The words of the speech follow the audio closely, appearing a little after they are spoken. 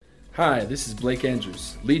Hi, this is Blake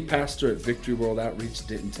Andrews, lead pastor at Victory World Outreach,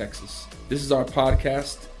 Denton, Texas. This is our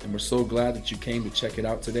podcast, and we're so glad that you came to check it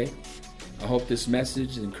out today. I hope this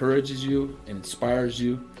message encourages you and inspires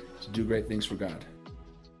you to do great things for God.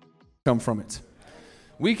 Come from it.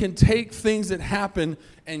 We can take things that happen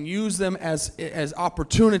and use them as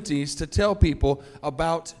opportunities to tell people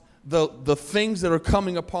about the things that are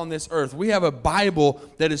coming upon this earth. We have a Bible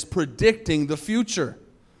that is predicting the future.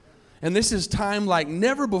 And this is time like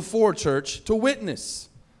never before, church, to witness.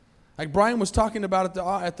 Like Brian was talking about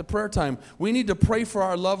at the prayer time, we need to pray for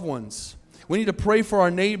our loved ones. We need to pray for our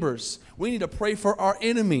neighbors. We need to pray for our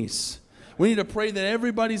enemies. We need to pray that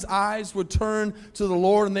everybody's eyes would turn to the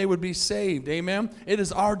Lord and they would be saved. Amen? It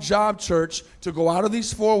is our job, church, to go out of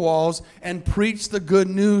these four walls and preach the good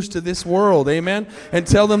news to this world. Amen? And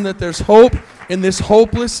tell them that there's hope in this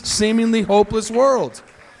hopeless, seemingly hopeless world.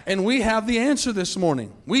 And we have the answer this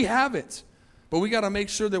morning. We have it. But we got to make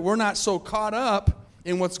sure that we're not so caught up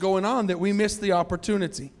in what's going on that we miss the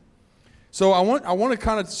opportunity. So I want to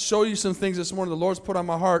kind of show you some things this morning the Lord's put on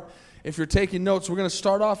my heart. If you're taking notes, we're going to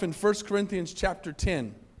start off in 1 Corinthians chapter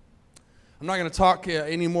 10. I'm not going to talk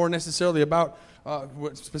anymore necessarily about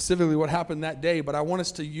specifically what happened that day, but I want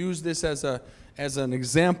us to use this as an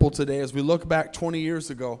example today as we look back 20 years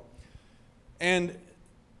ago. And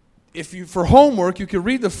if you, for homework, you can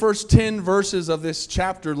read the first 10 verses of this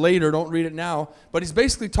chapter later. Don't read it now. But he's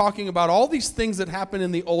basically talking about all these things that happen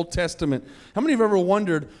in the Old Testament. How many have ever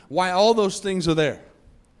wondered why all those things are there?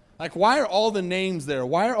 Like, why are all the names there?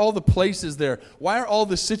 Why are all the places there? Why are all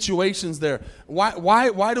the situations there?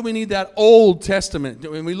 Why do we need that Old Testament?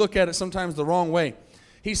 And we look at it sometimes the wrong way.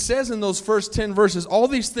 He says in those first 10 verses, all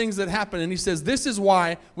these things that happen, and he says, this is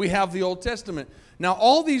why we have the Old Testament. Now,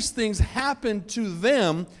 all these things happened to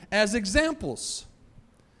them as examples,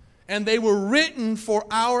 and they were written for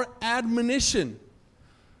our admonition,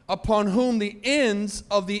 upon whom the ends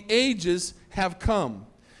of the ages have come.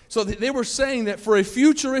 So they were saying that for a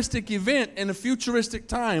futuristic event in a futuristic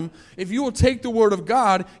time, if you will take the Word of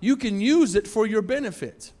God, you can use it for your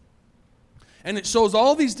benefit. And it shows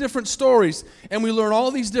all these different stories, and we learn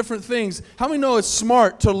all these different things. How many know it's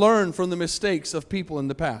smart to learn from the mistakes of people in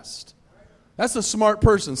the past? That's a smart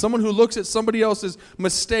person, someone who looks at somebody else's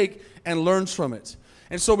mistake and learns from it.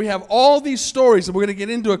 And so we have all these stories, and we're going to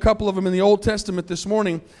get into a couple of them in the Old Testament this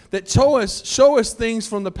morning, that show us things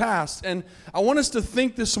from the past. And I want us to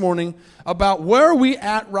think this morning about where are we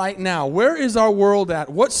at right now? Where is our world at?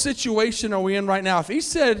 What situation are we in right now? If he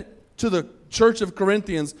said to the church of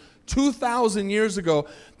Corinthians 2,000 years ago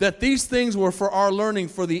that these things were for our learning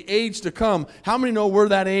for the age to come, how many know we're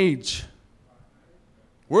that age?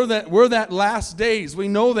 We're that last days. We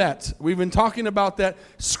know that. We've been talking about that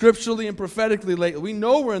scripturally and prophetically lately. We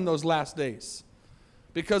know we're in those last days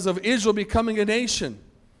because of Israel becoming a nation.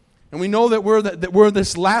 And we know that we're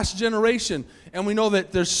this last generation. And we know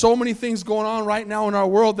that there's so many things going on right now in our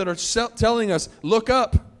world that are telling us, look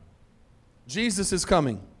up. Jesus is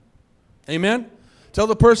coming. Amen? Tell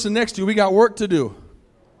the person next to you, we got work to do.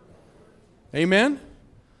 Amen?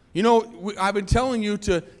 You know, I've been telling you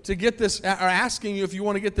to get this, or asking you if you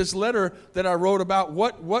want to get this letter that I wrote about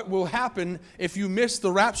what will happen if you miss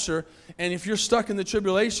the rapture and if you're stuck in the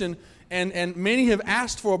tribulation. And many have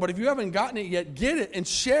asked for it, but if you haven't gotten it yet, get it and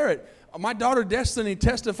share it. My daughter Destiny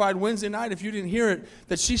testified Wednesday night, if you didn't hear it,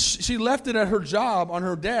 that she left it at her job on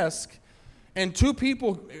her desk, and two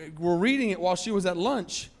people were reading it while she was at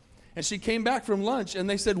lunch. And she came back from lunch, and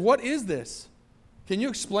they said, "What is this? Can you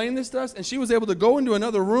explain this to us?" And she was able to go into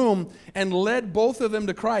another room and led both of them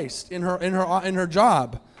to Christ in her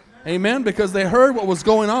job. Amen? Because they heard what was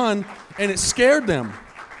going on, and it scared them.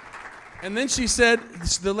 And then she said,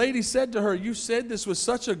 the lady said to her, "You said this was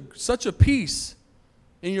such a peace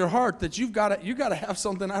in your heart that you got to have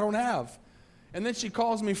something I don't have." And then she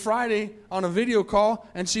calls me Friday on a video call,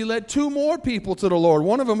 and she led two more people to the Lord.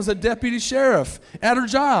 One of them was a deputy sheriff at her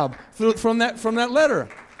job from that letter.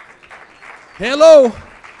 Hello?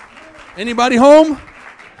 Anybody home?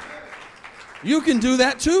 You can do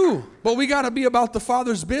that too. But we got to be about the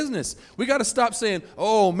Father's business. We got to stop saying,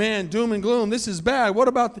 "Oh man, doom and gloom, this is bad."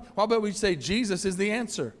 How about we say Jesus is the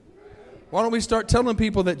answer? Why don't we start telling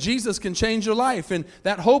people that Jesus can change your life, and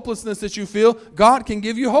that hopelessness that you feel, God can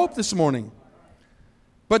give you hope this morning.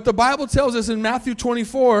 But the Bible tells us in Matthew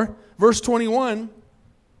 24, verse 21,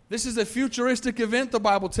 this is a futuristic event, the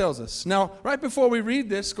Bible tells us. Now, right before we read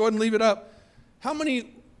this, go ahead and leave it up. How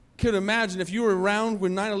many could imagine if you were around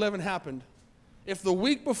when 9/11 happened, if the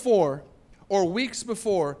week before or weeks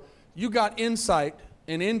before you got insight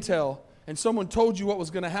and intel and someone told you what was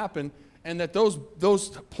going to happen and that those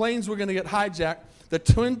planes were going to get hijacked, The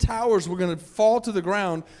Twin Towers were going to fall to the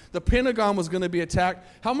ground. The Pentagon was going to be attacked.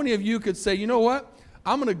 How many of you could say, you know what?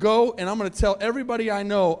 I'm going to go and I'm going to tell everybody I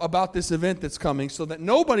know about this event that's coming so that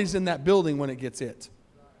nobody's in that building when it gets hit.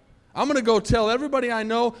 I'm going to go tell everybody I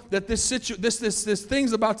know that this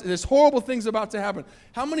horrible thing's about to happen.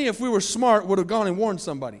 How many, if we were smart, would have gone and warned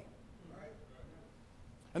somebody?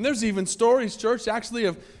 And there's even stories, church, actually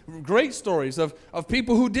of great stories of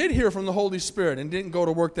people who did hear from the Holy Spirit and didn't go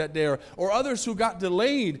to work that day, or others who got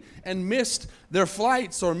delayed and missed their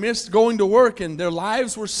flights or missed going to work and their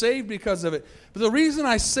lives were saved because of it. But the reason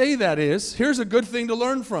I say that is, here's a good thing to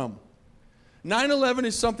learn from. 9/11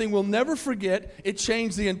 is something we'll never forget. It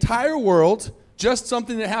changed the entire world. Just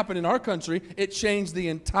something that happened in our country. It changed the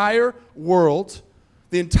entire world.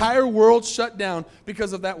 The entire world shut down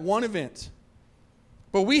because of that one event.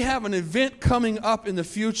 But we have an event coming up in the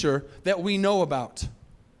future that we know about.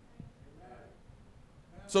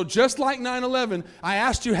 So just like 9/11, I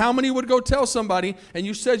asked you how many would go tell somebody, and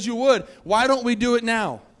you said you would. Why don't we do it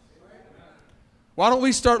now? Why don't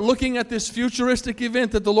we start looking at this futuristic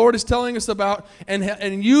event that the Lord is telling us about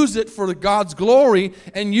and use it for God's glory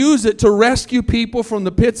and use it to rescue people from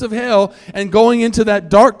the pits of hell and going into that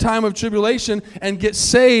dark time of tribulation and get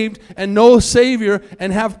saved and know a Savior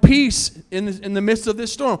and have peace in the midst of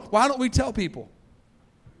this storm? Why don't we tell people?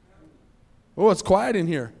 Oh, it's quiet in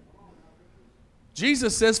here.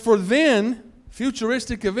 Jesus says, for then,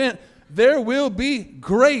 futuristic event, there will be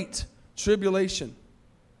great tribulation,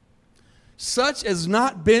 such as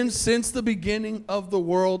not been since the beginning of the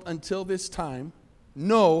world until this time,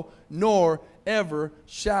 no, nor ever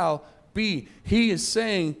shall be. He is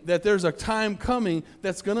saying that there's a time coming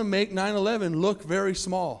that's going to make 9/11 look very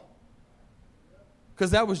small. Because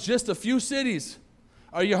that was just a few cities.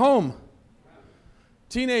 Are you home?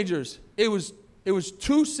 Teenagers, it was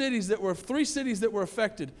three cities that were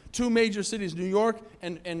affected. Two major cities, New York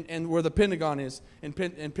and where the Pentagon is in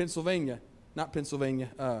Pennsylvania. Not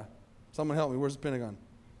Pennsylvania, someone help me. Where's the Pentagon?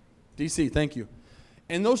 D.C., thank you.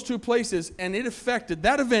 In those two places, and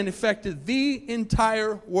that event affected the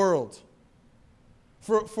entire world.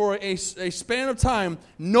 For a span of time,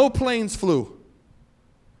 no planes flew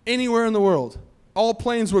anywhere in the world. All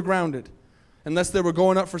planes were grounded, unless they were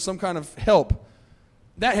going up for some kind of help.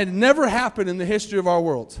 That had never happened in the history of our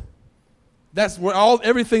world. That's where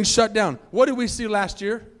everything shut down. What did we see last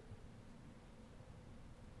year?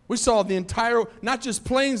 We saw the entire, not just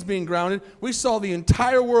planes being grounded, we saw the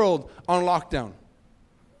entire world on lockdown.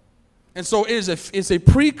 And so it's a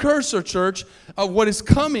precursor, church, of what is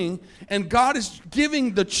coming, and God is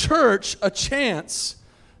giving the church a chance,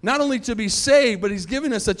 not only to be saved, but He's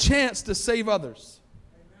giving us a chance to save others.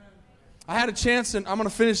 I had a chance, and I'm going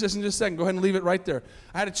to finish this in just a second. Go ahead and leave it right there.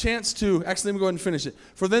 I had a chance to, actually, let me go ahead and finish it.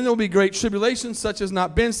 For then there will be great tribulation, such as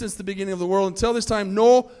not been since the beginning of the world until this time,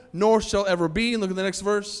 no, nor shall ever be. And look at the next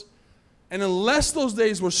verse. And unless those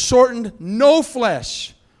days were shortened, no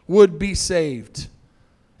flesh would be saved.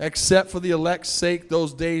 Except for the elect's sake,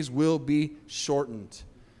 those days will be shortened.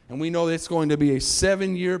 And we know it's going to be a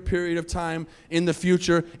 7-year period of time in the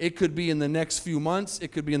future. It could be in the next few months. It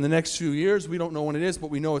could be in the next few years. We don't know when it is, but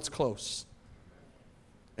we know it's close.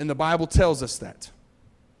 And the Bible tells us that.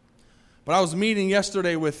 But I was meeting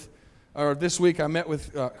this week I met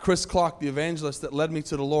with Chris Clark, the evangelist that led me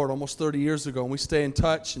to the Lord almost 30 years ago. And we stay in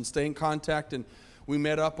touch and stay in contact. And we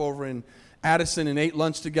met up over in Addison and ate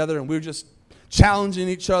lunch together. And we were just challenging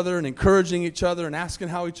each other and encouraging each other and asking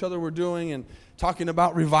how each other were doing and talking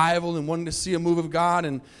about revival and wanting to see a move of God.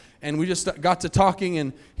 And we just got to talking,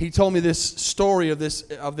 and he told me this story of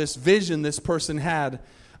this vision this person had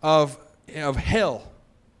of hell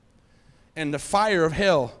and the fire of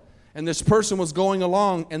hell. And this person was going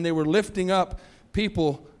along, and they were lifting up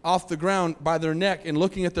people off the ground by their neck and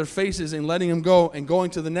looking at their faces and letting them go, and going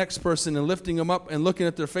to the next person and lifting them up and looking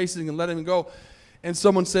at their faces and letting them go. And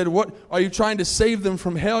someone said, "What are you trying to save them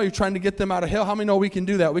from hell? Are you trying to get them out of hell?" How many know we can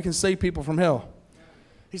do that? We can save people from hell.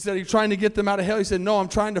 He said, "Are you trying to get them out of hell?" He said, "No, I'm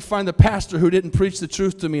trying to find the pastor who didn't preach the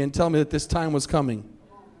truth to me and tell me that this time was coming.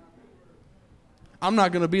 I'm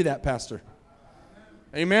not going to be that pastor."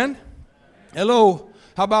 Amen? Hello.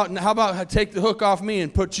 How about take the hook off me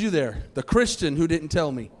and put you there, the Christian who didn't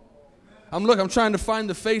tell me? I'm trying to find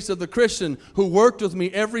the face of the Christian who worked with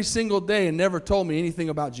me every single day and never told me anything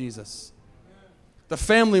about Jesus. The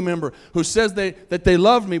family member who says that they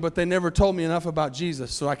love me, but they never told me enough about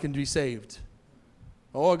Jesus so I can be saved.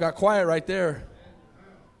 Oh, it got quiet right there.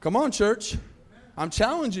 Come on, church. I'm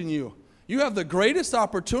challenging you. You have the greatest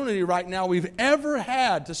opportunity right now we've ever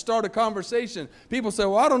had to start a conversation. People say,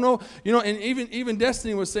 "Well, I don't know," and even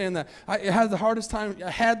Destiny was saying that I had the hardest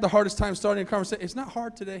time starting a conversation. It's not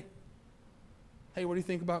hard today. Hey, what do you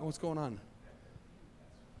think about what's going on?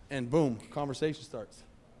 And boom, conversation starts.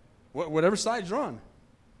 Whatever side you're on,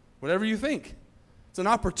 whatever you think. It's an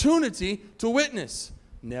opportunity to witness.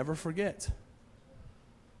 Never forget.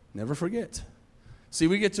 Never forget. See,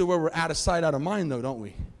 we get to where we're out of sight, out of mind, though, don't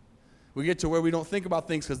we? We get to where we don't think about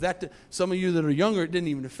things because some of you that are younger, it didn't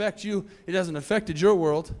even affect you. It hasn't affected your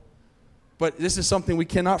world. But this is something we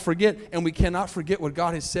cannot forget, and we cannot forget what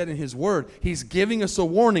God has said in His Word. He's giving us a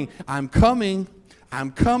warning. I'm coming.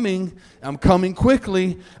 I'm coming. I'm coming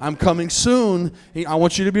quickly. I'm coming soon. I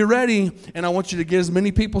want you to be ready, and I want you to get as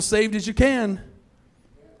many people saved as you can.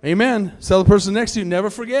 Amen. Tell the person next to you, never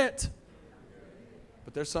forget.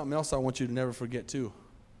 But there's something else I want you to never forget too.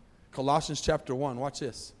 Colossians chapter 1. Watch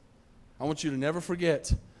this. I want you to never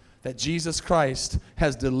forget that Jesus Christ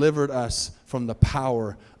has delivered us from the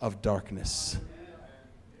power of darkness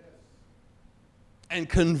and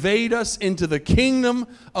conveyed us into the kingdom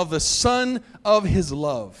of the Son of His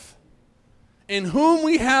love, in whom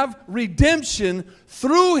we have redemption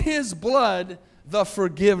through His blood, the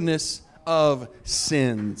forgiveness of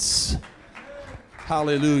sins.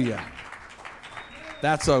 Hallelujah.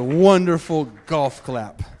 That's a wonderful golf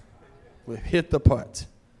clap. We've hit the putt.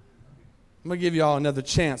 I'm going to give you all another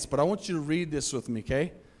chance, but I want you to read this with me,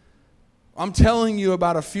 okay? I'm telling you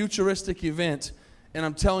about a futuristic event, and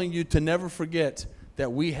I'm telling you to never forget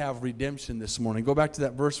that we have redemption this morning. Go back to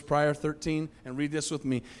that verse prior, 13, and read this with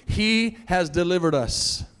me. He has delivered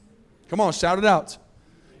us. Come on, shout it out.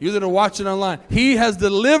 You that are watching online. He has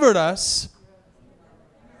delivered us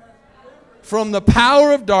from the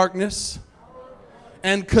power of darkness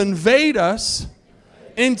and conveyed us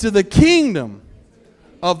into the kingdom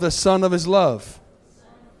of the Son of His love,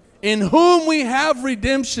 in whom we have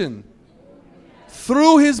redemption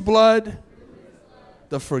through His blood,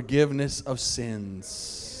 the forgiveness of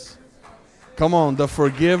sins. Come on, the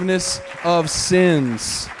forgiveness of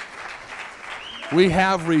sins. We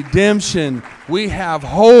have redemption. We have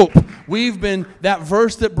hope. That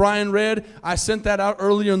verse that Brian read, I sent that out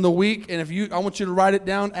earlier in the week, and I want you to write it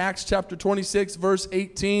down, Acts chapter 26, verse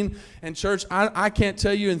 18. And church, I can't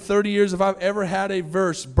tell you in 30 years if I've ever had a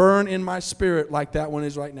verse burn in my spirit like that one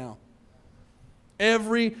is right now.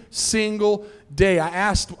 Every single day.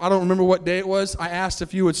 I don't remember what day it was, I asked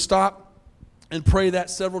if you would stop and pray that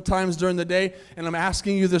several times during the day, and I'm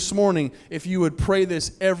asking you this morning if you would pray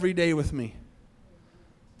this every day with me.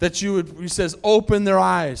 That he says, open their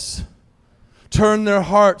eyes. Turn their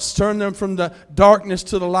hearts. Turn them from the darkness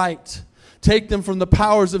to the light. Take them from the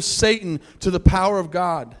powers of Satan to the power of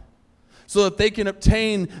God. So that they can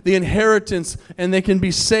obtain the inheritance and they can be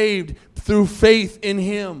saved through faith in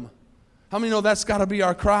Him. How many know that's got to be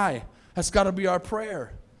our cry? That's got to be our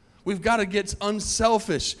prayer. We've got to get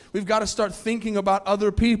unselfish. We've got to start thinking about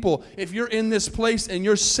other people. If you're in this place and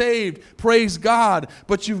you're saved, praise God.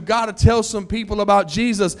 But you've got to tell some people about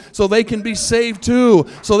Jesus so they can be saved too.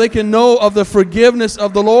 So they can know of the forgiveness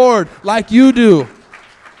of the Lord like you do.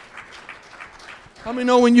 How many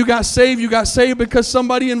know when you got saved because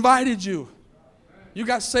somebody invited you? You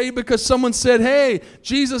got saved because someone said, hey,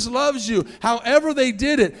 Jesus loves you. However they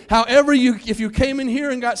did it, if you came in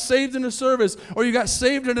here and got saved in a service, or you got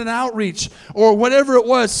saved in an outreach, or whatever it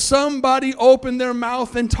was, somebody opened their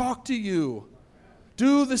mouth and talked to you.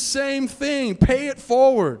 Do the same thing. Pay it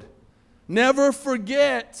forward. Never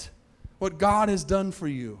forget what God has done for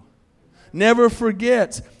you. Never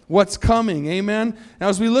forget what's coming. Amen? Now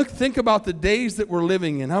as we think about the days that we're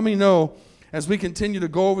living in, how many know, as we continue to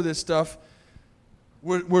go over this stuff,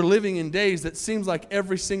 we're living in days that seems like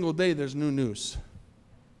every single day there's new news,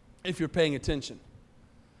 if you're paying attention.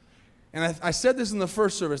 And I said this in the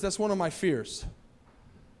first service, that's one of my fears.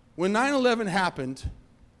 When 9/11 happened,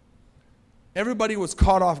 everybody was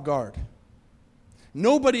caught off guard.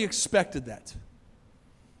 Nobody expected that.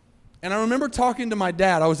 And I remember talking to my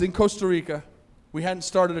dad. I was in Costa Rica. We hadn't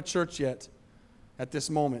started a church yet at this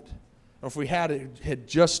moment. Or if we had, it had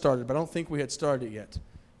just started, but I don't think we had started it yet.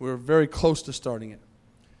 We were very close to starting it.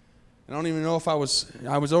 I don't even know if I was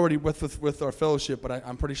already with our fellowship, but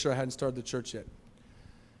I'm pretty sure I hadn't started the church yet.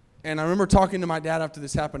 And I remember talking to my dad after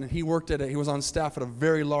this happened, and he was on staff at a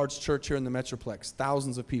very large church here in the Metroplex,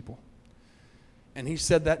 thousands of people. And he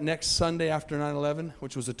said that next Sunday after 9/11,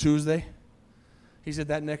 which was a Tuesday, he said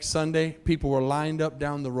that next Sunday, people were lined up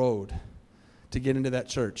down the road to get into that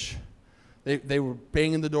church. They were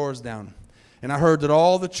banging the doors down. And I heard that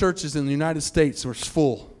all the churches in the United States were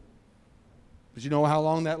full. But you know how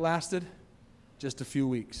long that lasted? Just a few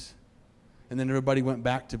weeks. And then everybody went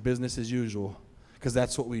back to business as usual, because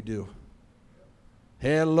that's what we do.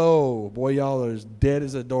 Hello. Boy, y'all are as dead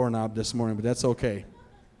as a doorknob this morning, but that's okay.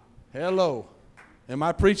 Hello. Am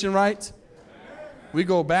I preaching right? We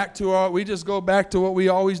just go back to what we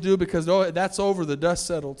always do because that's over, the dust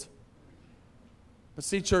settled. But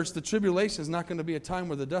see, church, the tribulation is not going to be a time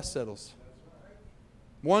where the dust settles.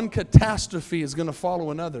 One catastrophe is going to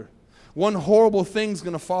follow another. One horrible thing is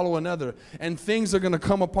going to follow another. And things are going to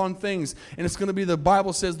come upon things. And it's going to be, the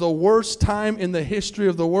Bible says, the worst time in the history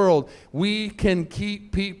of the world. We can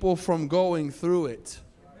keep people from going through it.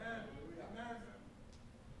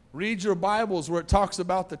 Read your Bibles where it talks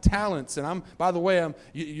about the talents. And by the way,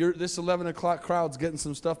 this 11 o'clock crowd's getting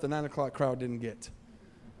some stuff the 9 o'clock crowd didn't get.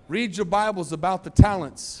 Read your Bibles about the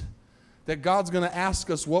talents, that God's going to ask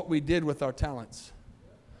us what we did with our talents.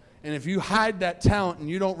 And if you hide that talent and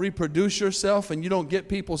you don't reproduce yourself and you don't get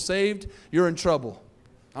people saved, you're in trouble.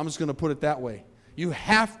 I'm just going to put it that way. You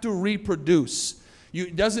have to reproduce.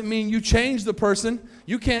 It doesn't mean you change the person.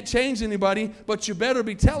 You can't change anybody, but you better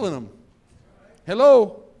be telling them.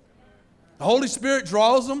 Hello? The Holy Spirit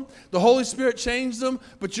draws them. The Holy Spirit changes them.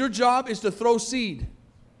 But your job is to throw seed.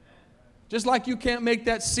 Just like you can't make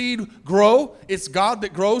that seed grow, it's God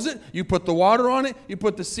that grows it. You put the water on it, you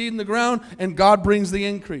put the seed in the ground, and God brings the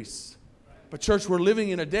increase. But church, we're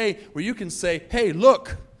living in a day where you can say, hey,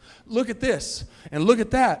 look at this, and look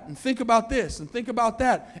at that, and think about this, and think about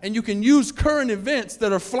that. And you can use current events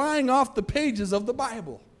that are flying off the pages of the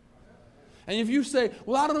Bible. And if you say,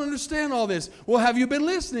 well, I don't understand all this, well, have you been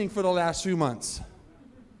listening for the last few months?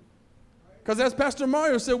 Because as Pastor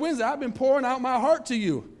Mario said Wednesday, I've been pouring out my heart to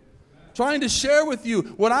you, trying to share with you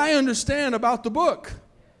what I understand about the book.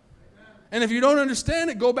 And if you don't understand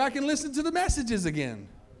it, go back and listen to the messages again.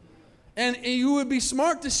 And you would be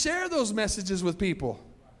smart to share those messages with people.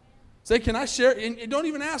 Say, can I share? And don't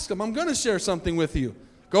even ask them. I'm going to share something with you.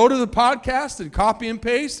 Go to the podcast and copy and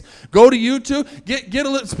paste. Go to YouTube.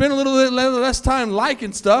 Spend a little bit less time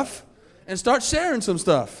liking stuff and start sharing some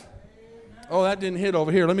stuff. Oh, that didn't hit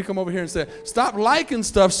over here. Let me come over here and say, stop liking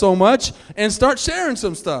stuff so much and start sharing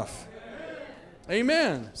some stuff.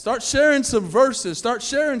 Amen. Start sharing some verses. Start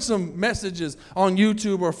sharing some messages on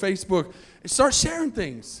YouTube or Facebook. Start sharing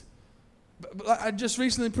things. I just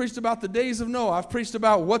recently preached about the days of Noah. I've preached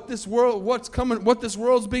about what this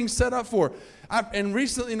world's being set up for. And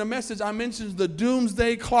recently in a message, I mentioned the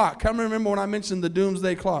doomsday clock. How many remember when I mentioned the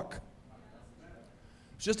doomsday clock?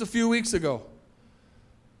 Just a few weeks ago.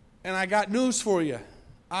 And I got news for you.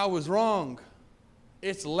 I was wrong.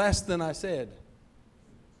 It's less than I said.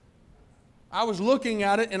 I was looking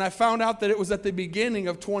at it, and I found out that it was at the beginning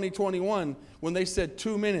of 2021 when they said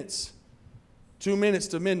 2 minutes. 2 minutes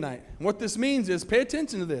to midnight. And what this means is, pay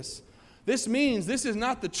attention to this. This means this is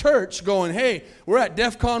not the church going, hey, we're at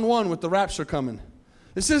DEFCON 1 with the rapture coming.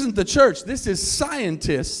 This isn't the church. This is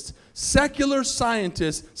scientists, secular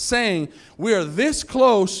scientists saying we are this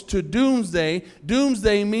close to doomsday.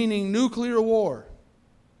 Doomsday meaning nuclear war.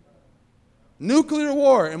 Nuclear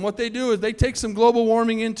war. And what they do is they take some global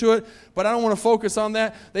warming into it, but I don't want to focus on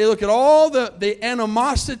that. They look at all the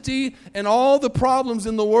animosity and all the problems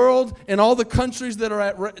in the world and all the countries that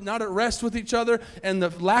are not at rest with each other and the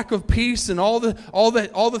lack of peace and all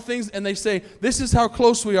the things, and they say, this is how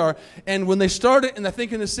close we are. And when they started, and I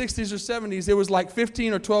think in the 60s or 70s, it was like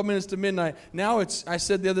 15 or 12 minutes to midnight. Now I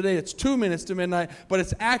said the other day, it's 2 minutes to midnight, but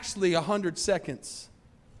it's actually 100 seconds.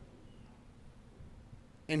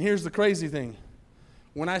 And here's the crazy thing.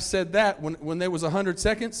 When I said that, when there was 100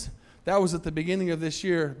 seconds, that was at the beginning of this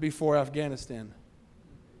year before Afghanistan.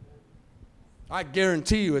 I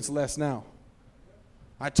guarantee you it's less now.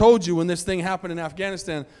 I told you when this thing happened in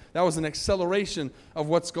Afghanistan, that was an acceleration of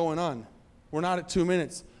what's going on. We're not at 2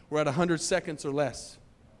 minutes. We're at 100 seconds or less.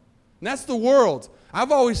 And that's the world.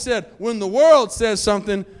 I've always said, when the world says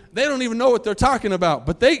something, they don't even know what they're talking about.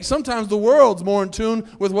 But sometimes the world's more in tune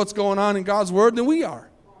with what's going on in God's word than we are.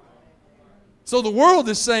 So the world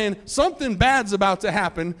is saying something bad's about to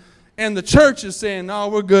happen, and the church is saying, no,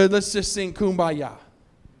 we're good. Let's just sing Kumbaya.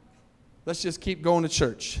 Let's just keep going to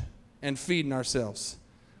church and feeding ourselves.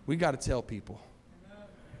 We got to tell people.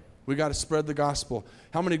 We got to spread the gospel.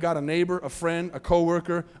 How many got a neighbor, a friend, a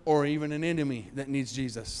coworker, or even an enemy that needs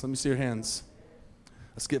Jesus? Let me see your hands.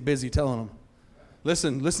 Let's get busy telling them.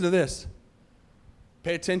 Listen to this.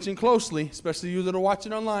 Pay attention closely, especially you that are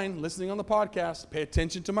watching online, listening on the podcast. Pay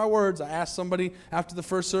attention to my words. I asked somebody after the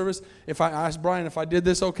first service, I asked Brian if I did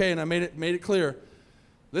this okay, and I made it clear.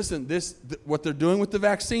 Listen, what they're doing with the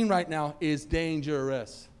vaccine right now is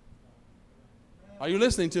dangerous. Are you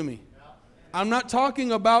listening to me? I'm not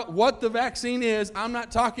talking about what the vaccine is. I'm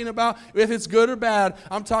not talking about if it's good or bad.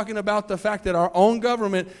 I'm talking about the fact that our own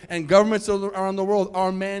government and governments around the world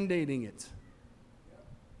are mandating it.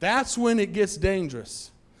 That's when it gets dangerous.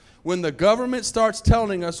 When the government starts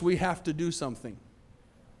telling us we have to do something.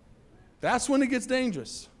 That's when it gets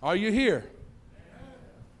dangerous. Are you here?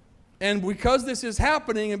 And because this is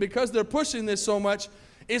happening and because they're pushing this so much,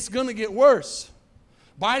 it's going to get worse.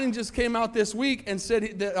 Biden just came out this week and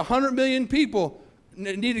said that 100 million people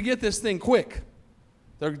need to get this thing quick.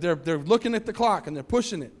 They're looking at the clock and they're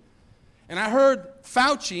pushing it. And I heard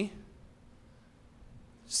Fauci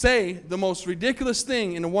say the most ridiculous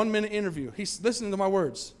thing in a 1-minute interview. He's listening to my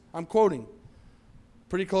words. I'm quoting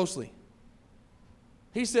pretty closely.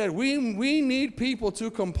 He said, we need people to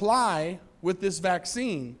comply with this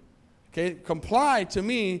vaccine. Okay, comply to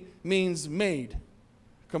me means made.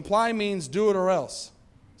 Comply means do it or else.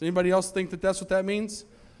 Does anybody else think that that's what that means?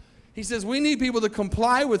 He says, we need people to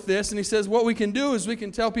comply with this. And he says, what we can do is we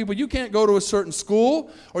can tell people you can't go to a certain school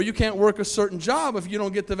or you can't work a certain job if you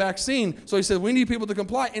don't get the vaccine. So he says, we need people to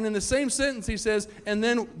comply. And in the same sentence, he says, and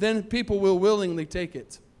then people will willingly take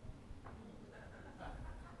it.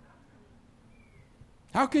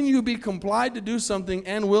 How can you be complied to do something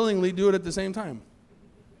and willingly do it at the same time?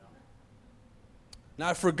 Now,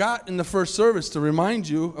 I forgot in the first service to remind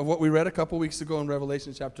you of what we read a couple weeks ago in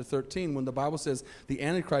Revelation chapter 13 when the Bible says the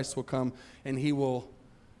Antichrist will come and he will,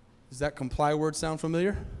 does that comply word sound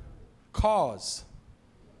familiar? Cause,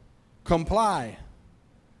 comply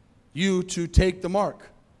you to take the mark.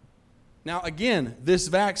 Now, again, this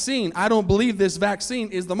vaccine, I don't believe this vaccine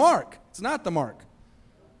is the mark. It's not the mark.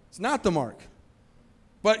 It's not the mark.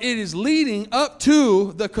 But it is leading up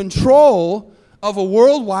to the control of a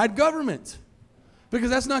worldwide government. Because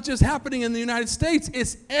that's not just happening in the United States.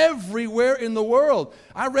 It's everywhere in the world.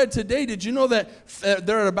 I read today, did you know that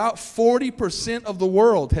there are about 40% of the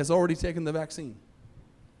world has already taken the vaccine?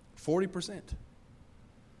 40%.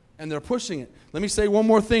 And they're pushing it. Let me say one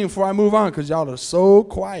more thing before I move on because y'all are so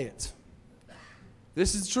quiet.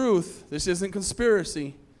 This is truth. This isn't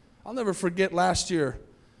conspiracy. I'll never forget last year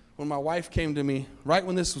when my wife came to me right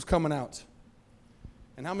when this was coming out.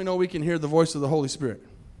 And how many know we can hear the voice of the Holy Spirit?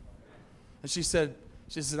 And she said,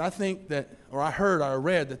 I think that, or I heard, or I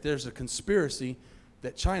read that there's a conspiracy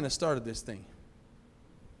that China started this thing.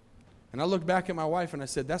 And I looked back at my wife and I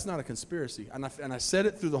said, that's not a conspiracy. And I said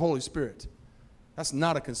it through the Holy Spirit. That's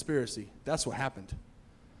not a conspiracy. That's what happened.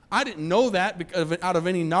 I didn't know that because out of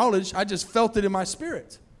any knowledge. I just felt it in my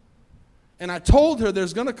spirit. And I told her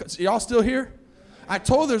y'all still here? I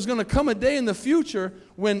told her there's going to come a day in the future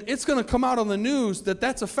when it's going to come out on the news that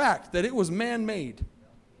that's a fact, that it was man-made.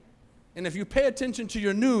 And if you pay attention to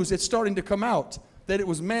your news, it's starting to come out that it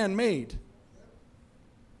was man-made.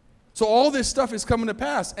 So all this stuff is coming to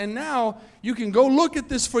pass. And now you can go look at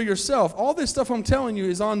this for yourself. All this stuff I'm telling you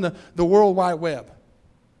is on the World Wide Web.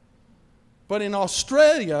 But in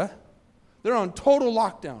Australia, they're on total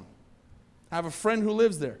lockdown. I have a friend who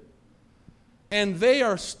lives there. And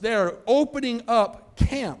they're opening up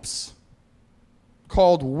camps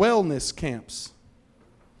called wellness camps,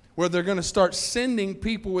 where they're going to start sending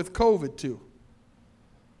people with COVID to.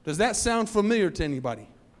 Does that sound familiar to anybody?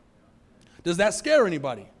 Does that scare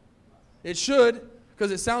anybody? It should,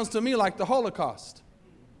 because it sounds to me like the Holocaust.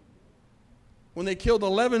 When they killed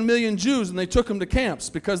 11 million Jews and they took them to camps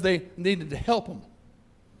because they needed to help them.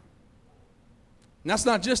 And that's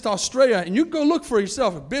not just Australia. And you can go look for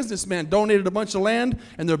yourself. A businessman donated a bunch of land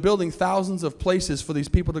and they're building thousands of places for these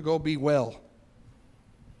people to go be well.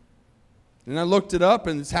 And I looked it up,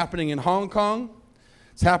 and it's happening in Hong Kong.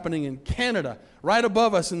 It's happening in Canada, right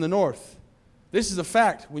above us in the north. This is a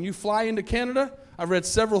fact. When you fly into Canada, I've read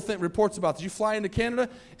several reports about this. You fly into Canada,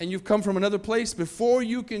 and you've come from another place. Before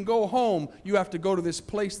you can go home, you have to go to this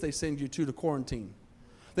place they send you to quarantine.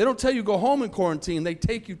 They don't tell you go home and quarantine. They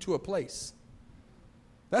take you to a place.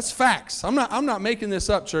 That's facts. I'm not making this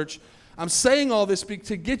up, church. I'm saying all this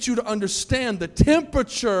to get you to understand the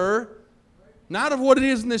temperature, not of what it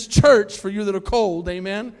is in this church for you that are cold,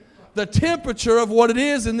 amen? The temperature of what it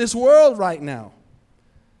is in this world right now.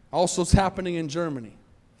 Also, it's happening in Germany.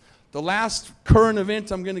 The last current event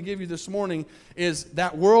I'm going to give you this morning is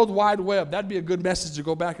that World Wide Web. That'd be a good message to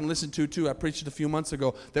go back and listen to, too. I preached it a few months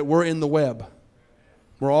ago, that we're in the web.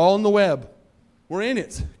 We're all in the web. We're in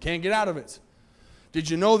it. Can't get out of it. Did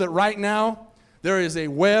you know that right now, there is a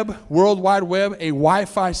World Wide Web, a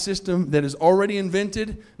Wi-Fi system that is already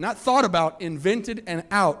invented, not thought about, invented and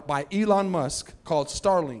out by Elon Musk called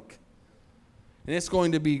Starlink. And it's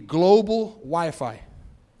going to be global Wi-Fi.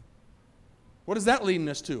 What is that leading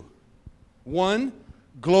us to? One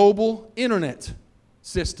global internet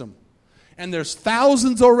system. And there's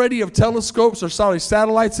thousands already of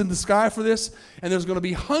satellites in the sky for this, and there's going to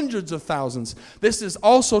be hundreds of thousands. This is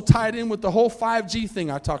also tied in with the whole 5G thing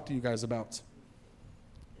I talked to you guys about.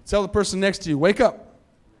 Tell the person next to you, wake up.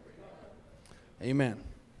 Amen.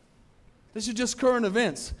 This is just current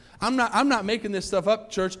events. I'm not making this stuff up,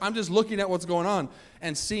 church. I'm just looking at what's going on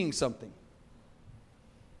and seeing something.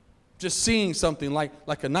 Just seeing something like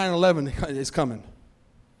a 9/11 is coming.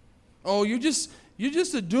 Oh, you're just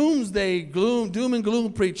a doomsday doom and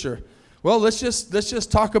gloom preacher. Well, let's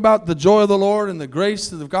just talk about the joy of the Lord and the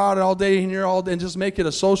grace of God all day here all day, and just make it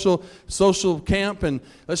a social camp, and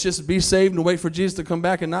let's just be saved and wait for Jesus to come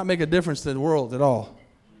back and not make a difference to the world at all.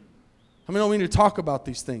 I mean, we need to talk about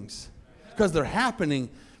these things because they're happening.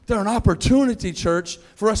 They're an opportunity, church,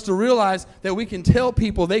 for us to realize that we can tell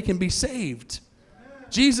people they can be saved.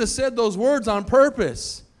 Jesus said those words on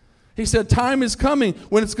purpose. He said, time is coming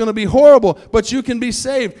when it's going to be horrible, but you can be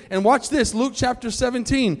saved. And watch this, Luke chapter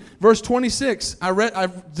 17, verse 26. I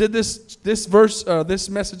did this verse, this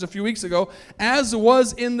message a few weeks ago. As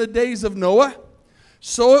was in the days of Noah,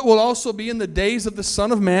 so it will also be in the days of the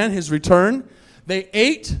Son of Man, his return. They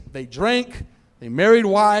ate, they drank, they married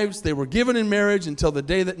wives, they were given in marriage until the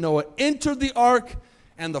day that Noah entered the ark,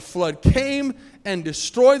 and the flood came and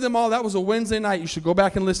destroyed them all. That was a Wednesday night. You should go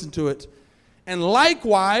back and listen to it. And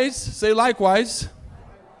likewise, say likewise,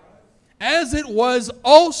 as it was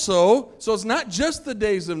also, so it's not just the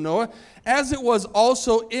days of Noah, as it was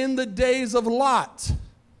also in the days of Lot.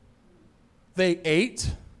 They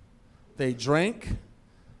ate, they drank,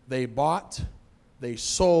 they bought, they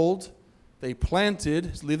sold, they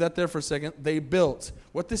planted, leave that there for a second, they built.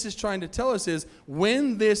 What this is trying to tell us is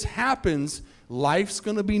when this happens, life's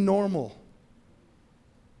going to be normal.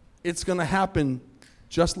 It's going to happen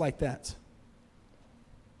just like that.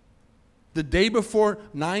 The day before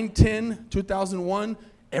 9/10/2001,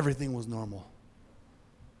 everything was normal.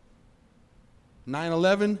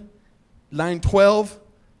 9/11, 9/12,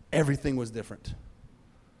 everything was different.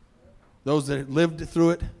 Those that lived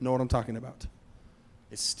through it know what I'm talking about.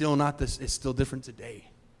 It's still not this, it's still different today.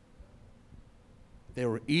 They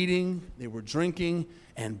were eating, they were drinking,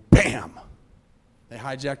 and bam! They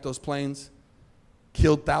hijacked those planes,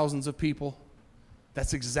 killed thousands of people.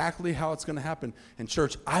 That's exactly how it's going to happen. And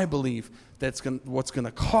church, I believe what's going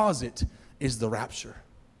to cause it is the rapture.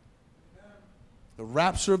 The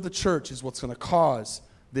rapture of the church is what's going to cause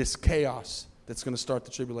this chaos that's going to start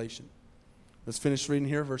the tribulation. Let's finish reading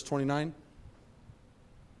here, verse 29.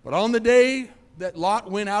 But on the day that Lot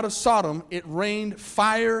went out of Sodom, it rained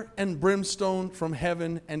fire and brimstone from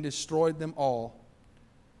heaven and destroyed them all.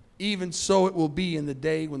 Even so it will be in the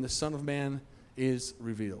day when the Son of Man is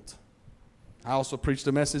revealed. I also preached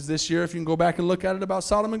a message this year, if you can go back and look at it, about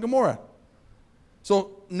Sodom and Gomorrah.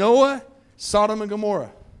 So Noah, Sodom and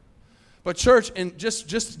Gomorrah. But church, and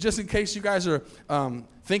just in case you guys are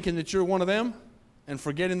thinking that you're one of them and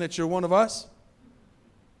forgetting that you're one of us,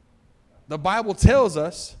 the Bible tells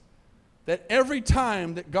us that every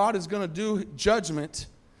time that God is going to do judgment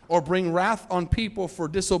or bring wrath on people for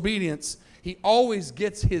disobedience, he always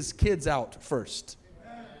gets his kids out first.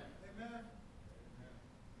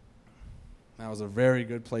 That was a very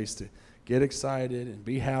good place to get excited and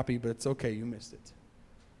be happy, but it's okay, you missed it.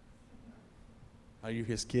 Are you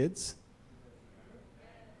his kids?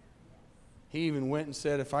 He even went and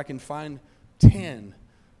said, if I can find 10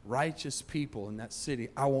 righteous people in that city,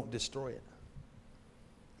 I won't destroy it.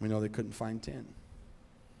 We know they couldn't find 10.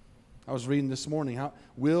 I was reading this morning, how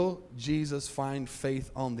will Jesus find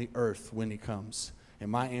faith on the earth when he comes?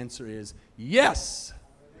 And my answer is, yes,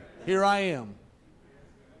 here I am.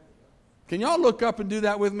 Can y'all look up and do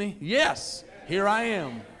that with me? Yes, here I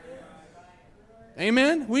am.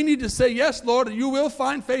 Amen? We need to say, yes, Lord, you will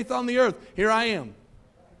find faith on the earth. Here I am.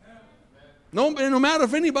 No matter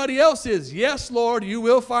if anybody else is, yes, Lord, you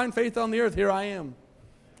will find faith on the earth. Here I am.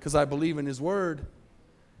 Because I believe in his word.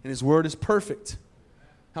 And his word is perfect.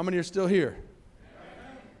 How many are still here?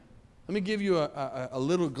 Let me give you a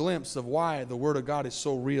little glimpse of why the word of God is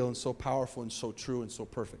so real and so powerful and so true and so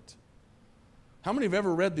perfect. How many have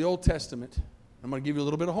ever read the Old Testament? I'm going to give you a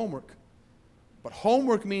little bit of homework. But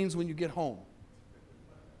homework means when you get home.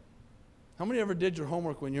 How many ever did your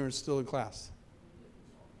homework when you were still in class?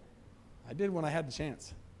 I did when I had the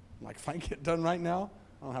chance. I'm like, if I get it done right now,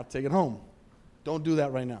 I don't have to take it home. Don't do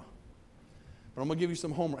that right now. But I'm going to give you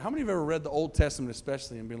some homework. How many have ever read the Old Testament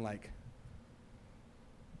especially and been like,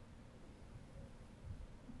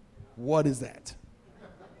 what is that?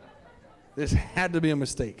 This had to be a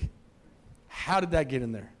mistake. How did that get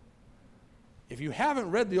in there? If you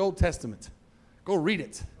haven't read the Old Testament, go read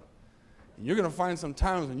it. And you're going to find some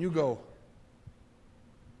times when you go,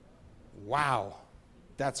 wow,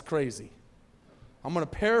 that's crazy. I'm going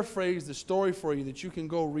to paraphrase the story for you that you can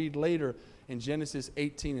go read later in Genesis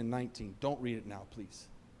 18 and 19. Don't read it now, please.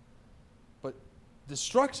 But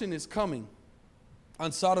destruction is coming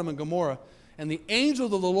on Sodom and Gomorrah. and the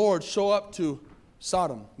angels of the Lord show up to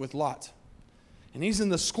Sodom with Lot. And he's in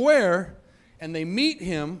the square, and they meet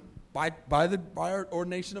him by our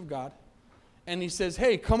ordination of God. And he says,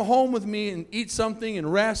 hey, come home with me and eat something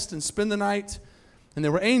and rest and spend the night. And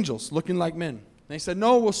there were angels looking like men. And they said,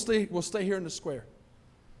 no, we'll stay here in the square.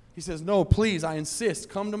 He says, no, please, I insist.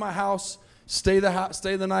 Come to my house, stay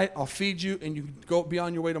the night, I'll feed you, and you can go be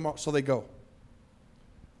on your way tomorrow. So they go.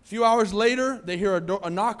 A few hours later, they hear a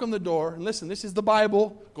knock on the door. And listen, this is the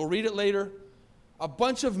Bible. Go read it later. A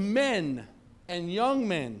bunch of men and young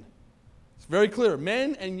men, it's very clear,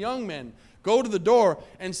 men and young men, go to the door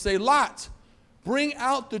and say, Lot, bring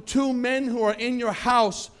out the two men who are in your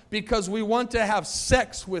house because we want to have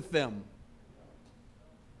sex with them.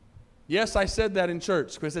 Yes, I said that in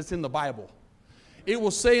church because it's in the Bible. It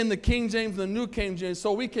will say in the King James and the New King James,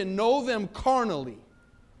 so we can know them carnally.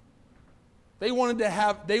 They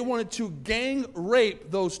wanted to gang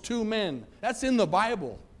rape those two men. That's in the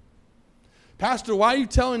Bible. Pastor, why are you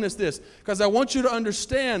telling us this? Because I want you to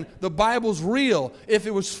understand the Bible's real. If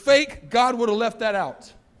it was fake, God would have left that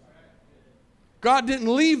out. God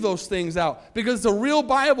didn't leave those things out because it's a real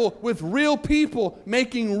Bible with real people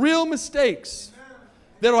making real mistakes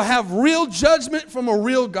that will have real judgment from a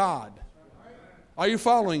real God. Are you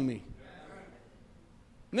following me?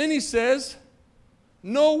 And then he says,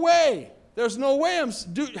 no way. There's no way.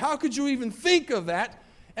 How could you even think of that?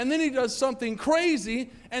 And then he does something crazy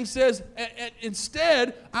and says,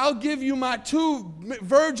 instead, I'll give you my two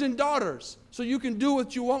virgin daughters so you can do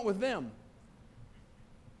what you want with them.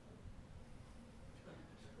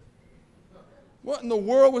 What in the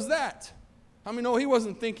world was that? I mean, no, he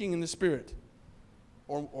wasn't thinking in the Spirit.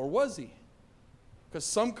 Or was he? Because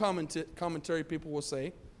some commentary people will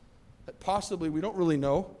say that possibly, we don't really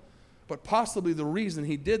know, but possibly the reason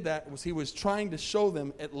he did that was he was trying to show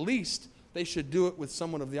them at least they should do it with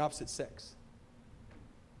someone of the opposite sex.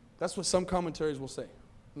 That's what some commentaries will say.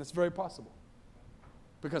 And it's very possible.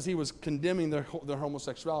 Because he was condemning their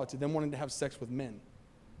homosexuality, them wanting to have sex with men.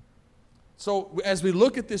 So as we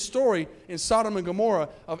look at this story in Sodom and Gomorrah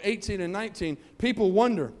of 18 and 19, people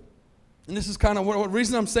wonder, and this is kind of what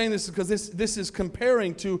reason I'm saying this is because this is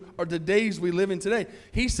comparing to the days we live in today.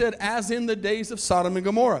 He said, as in the days of Sodom and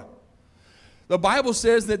Gomorrah. The Bible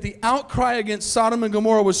says that the outcry against Sodom and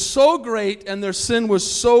Gomorrah was so great and their sin was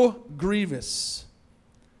so grievous.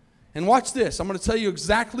 And watch this. I'm going to tell you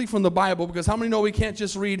exactly from the Bible because how many know we can't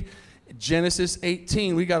just read Genesis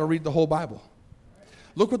 18? We got to read the whole Bible.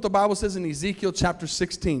 Look what the Bible says in Ezekiel chapter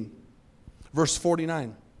 16, verse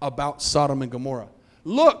 49 about Sodom and Gomorrah.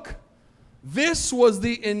 Look, this was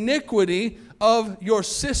the iniquity of your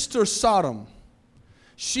sister Sodom.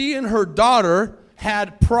 She and her daughter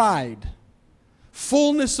had pride,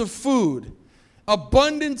 fullness of food,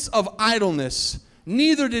 abundance of idleness.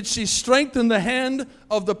 Neither did she strengthen the hand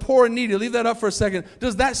of the poor and needy. Leave that up for a second.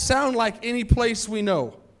 Does that sound like any place we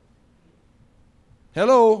know?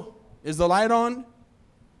 Hello? Is the light on?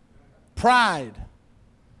 Pride,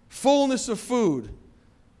 fullness of food,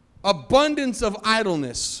 abundance of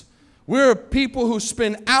idleness. We're people who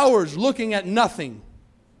spend hours looking at nothing.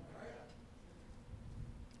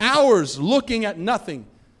 Hours looking at nothing.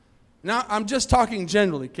 Now, I'm just talking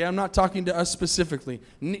generally, okay? I'm not talking to us specifically.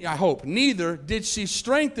 I hope. Neither did she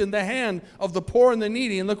strengthen the hand of the poor and the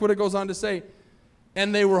needy. And look what it goes on to say.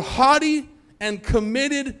 And they were haughty and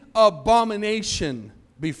committed abomination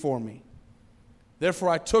before me. Therefore,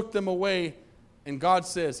 I took them away, and God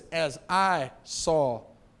says, as I saw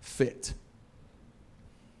fit.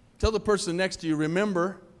 Tell the person next to you,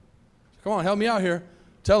 remember. Come on, help me out here.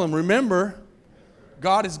 Tell them, remember,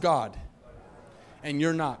 God is God, and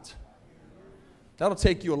you're not. That'll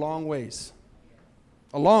take you a long ways.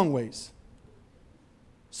 A long ways.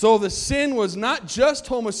 So the sin was not just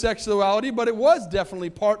homosexuality, but it was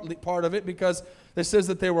definitely part of it because it says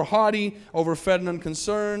that they were haughty, overfed and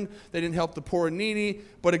unconcerned. They didn't help the poor and needy.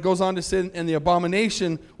 But it goes on to say, and the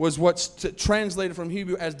abomination was what's translated from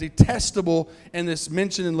Hebrew as detestable, and this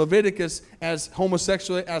mentioned in Leviticus as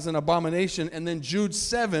homosexuality, as an abomination. And then Jude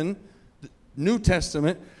 7, the New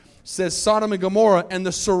Testament, says Sodom and Gomorrah and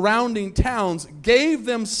the surrounding towns gave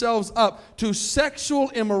themselves up to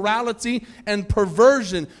sexual immorality and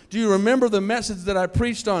perversion. Do you remember the message that I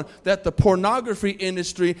preached on that the pornography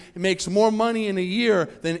industry makes more money in a year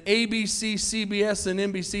than ABC, CBS, and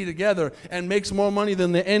NBC together and makes more money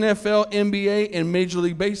than the NFL, NBA, and Major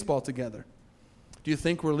League Baseball together? Do you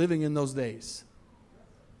think we're living in those days?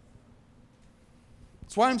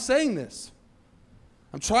 That's why I'm saying this.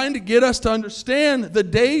 I'm trying to get us to understand the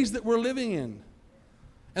days that we're living in.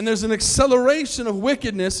 And there's an acceleration of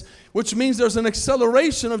wickedness, which means there's an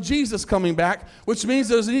acceleration of Jesus coming back, which means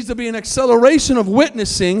there needs to be an acceleration of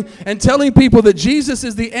witnessing and telling people that Jesus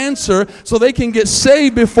is the answer so they can get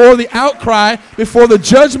saved before the outcry, before the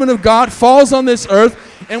judgment of God falls on this earth.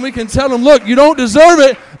 And we can tell them, look, you don't deserve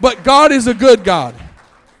it, but God is a good God.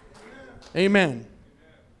 Amen.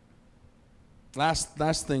 Last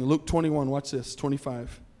thing, Luke 21, watch this,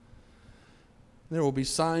 25. There will be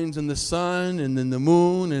signs in the sun and in the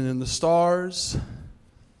moon and in the stars.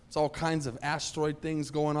 There's all kinds of asteroid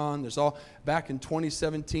things going on. Back in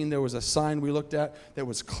 2017, there was a sign we looked at that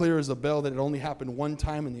was clear as a bell that it only happened one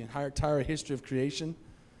time in the entire history of creation.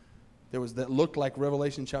 That looked like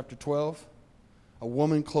Revelation chapter 12. A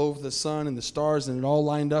woman clothed the sun and the stars, and it all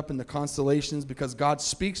lined up in the constellations because God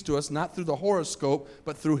speaks to us not through the horoscope,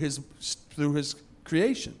 but through His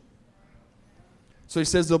creation. So He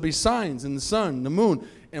says there'll be signs in the sun, the moon,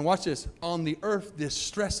 and watch this, on the earth,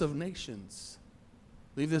 distress of nations.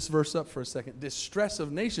 Leave this verse up for a second. Distress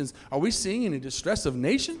of nations. Are we seeing any distress of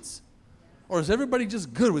nations? Or is everybody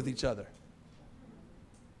just good with each other?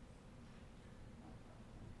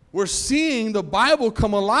 We're seeing the Bible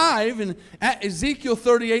come alive, and at Ezekiel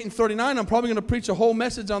 38 and 39, I'm probably going to preach a whole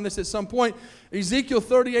message on this at some point. Ezekiel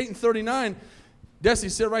 38 and 39,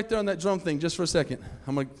 Desi, sit right there on that drum thing just for a second.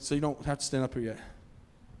 So you don't have to stand up here yet.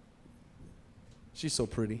 She's so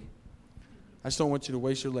pretty. I just don't want you to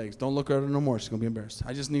waste your legs. Don't look at her no more. She's going to be embarrassed.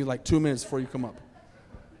 I just need like 2 minutes before you come up.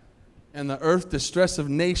 And the earth, distress of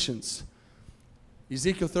nations.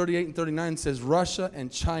 Ezekiel 38 and 39 says Russia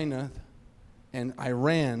and China and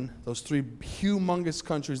Iran, those three humongous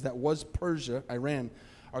countries that was Persia, Iran,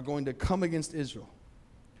 are going to come against Israel.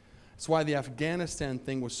 That's why the Afghanistan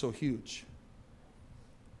thing was so huge.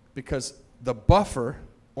 Because the buffer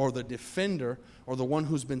or the defender or the one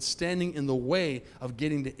who's been standing in the way of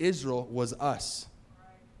getting to Israel was us.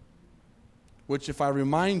 Which, if I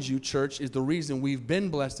remind you, church, is the reason we've been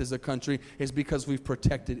blessed as a country is because we've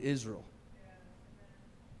protected Israel.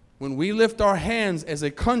 When we lift our hands as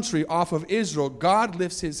a country off of Israel, God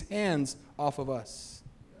lifts His hands off of us.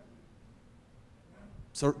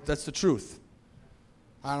 So that's the truth.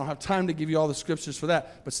 I don't have time to give you all the scriptures for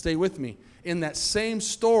that, but stay with me. In that same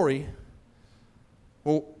story,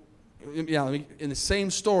 in the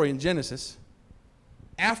same story in Genesis,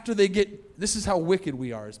 after they this is how wicked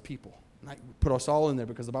we are as people. And I put us all in there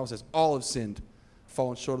because the Bible says all have sinned,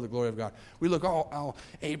 fallen short of the glory of God. We look,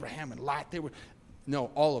 Abraham and Lot,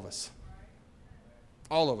 no, all of us.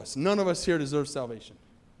 All of us. None of us here deserve salvation.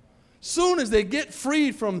 Soon as they get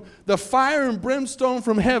freed from the fire and brimstone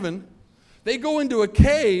from heaven, they go into a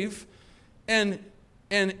cave, and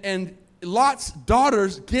Lot's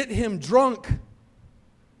daughters get him drunk,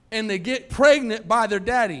 and they get pregnant by their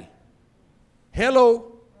daddy.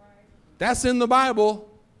 Hello. That's in the Bible.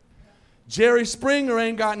 Jerry Springer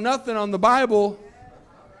ain't got nothing on the Bible.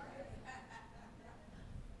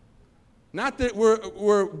 Not that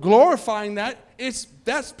we're glorifying that.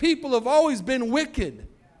 That's people have always been wicked.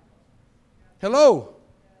 Hello.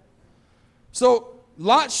 So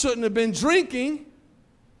Lot shouldn't have been drinking,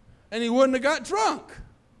 and he wouldn't have got drunk.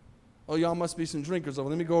 Oh, y'all must be some drinkers over.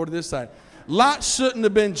 Let me go over to this side. Lot shouldn't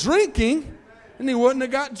have been drinking, and he wouldn't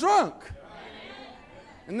have got drunk.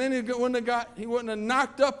 And then he wouldn't have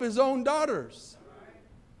knocked up his own daughters.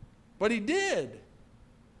 But he did.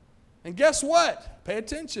 And guess what? Pay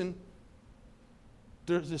attention.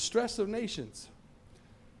 The distress of nations.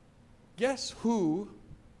 Guess who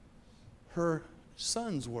her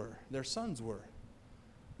sons were? Their sons were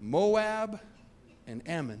Moab and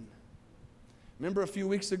Ammon. Remember a few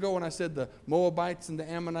weeks ago when I said the Moabites and the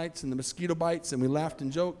Ammonites and the mosquito bites, and we laughed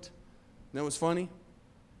and joked? That was funny.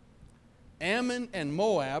 Ammon and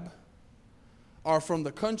Moab are from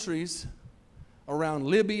the countries around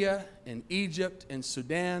Libya and Egypt and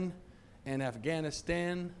Sudan and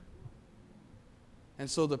Afghanistan. And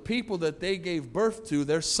so the people that they gave birth to,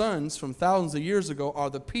 their sons from thousands of years ago, are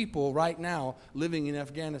the people right now living in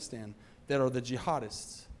Afghanistan that are the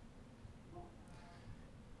jihadists.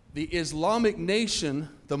 The Islamic nation,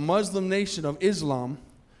 the Muslim nation of Islam,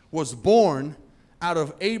 was born out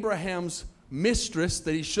of Abraham's mistress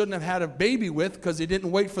that he shouldn't have had a baby with because he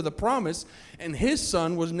didn't wait for the promise. And his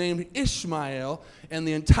son was named Ishmael, and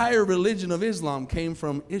the entire religion of Islam came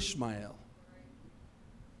from Ishmael.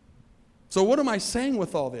 So what am I saying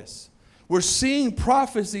with all this? We're seeing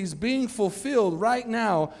prophecies being fulfilled right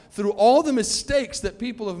now through all the mistakes that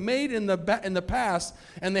people have made in the past,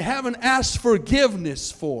 and they haven't asked forgiveness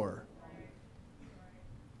for.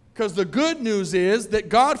 Because the good news is that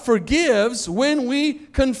God forgives when we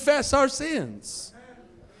confess our sins.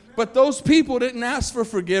 But those people didn't ask for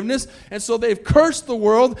forgiveness, and so they've cursed the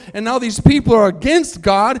world, and now these people are against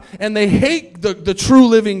God, and they hate the true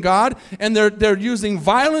living God, and they're using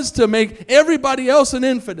violence to make everybody else an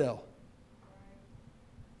infidel.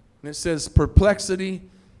 And it says perplexity,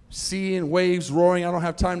 sea and waves roaring. I don't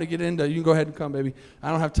have time to get into, you can go ahead and come, baby.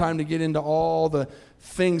 I don't have time to get into all the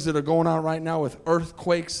things that are going on right now with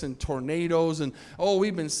earthquakes and tornadoes. And, oh,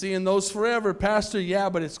 we've been seeing those forever, Pastor. Yeah,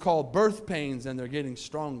 but it's called birth pains, and they're getting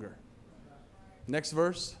stronger. Next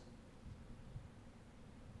verse.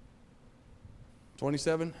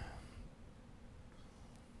 27.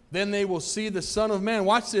 Then they will see the Son of Man.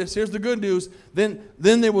 Watch this. Here's the good news. Then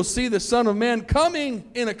they will see the Son of Man coming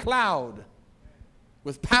in a cloud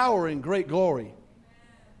with power and great glory.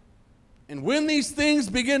 And when these things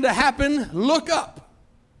begin to happen, look up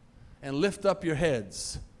and lift up your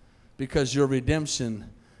heads, because your redemption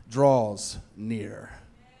draws near.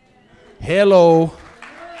 Hello.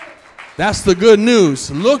 That's the good news.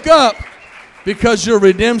 Look up, because your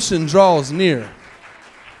redemption draws near.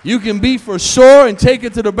 You can be for sure and take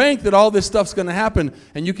it to the bank that all this stuff's going to happen.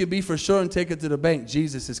 And you can be for sure and take it to the bank.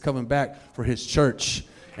 Jesus is coming back for his church.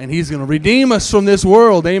 And he's going to redeem us from this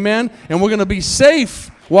world. Amen. And we're going to be safe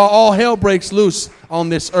while all hell breaks loose on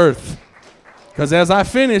this earth. Because as I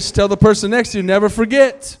finish, tell the person next to you, never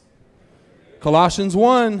forget. Colossians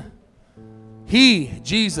 1. He,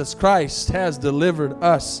 Jesus Christ, has delivered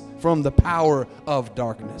us from the power of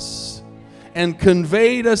darkness and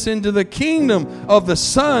conveyed us into the kingdom of the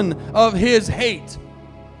Son of his hate.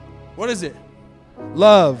 What is it?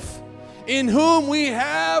 Love. In whom we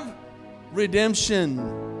have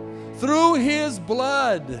redemption through his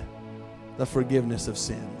blood, the forgiveness of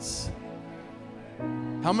sins.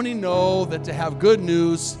 How many know that to have good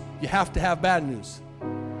news, you have to have bad news?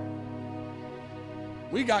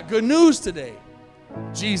 We got good news today.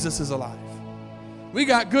 Jesus is alive. We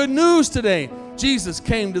got good news today. Jesus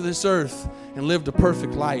came to this earth and lived a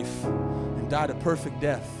perfect life and died a perfect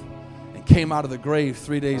death and came out of the grave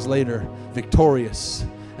 3 days later victorious.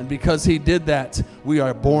 And because he did that, we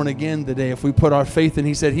are born again today. If we put our faith in,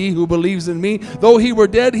 he said, he who believes in me, though he were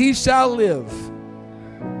dead, he shall live.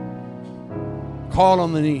 Call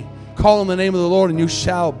on the name of the Lord and you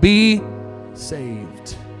shall be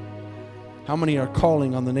saved. How many are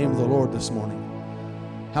calling on the name of the Lord this morning?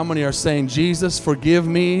 How many are saying, Jesus, forgive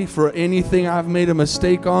me for anything I've made a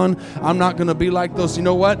mistake on? I'm not going to be like those. You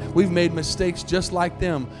know what? We've made mistakes just like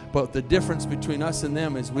them. But the difference between us and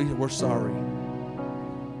them is we're sorry.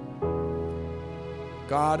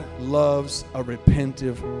 God loves a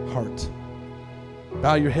repentive heart.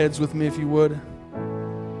 Bow your heads with me if you would.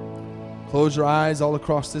 Close your eyes all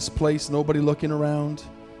across this place. Nobody looking around.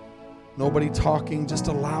 Nobody talking. Just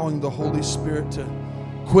allowing the Holy Spirit to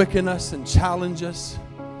quicken us and challenge us.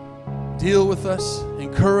 Deal with us,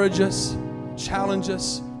 encourage us, challenge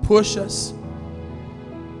us, push us,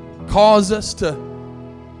 cause us to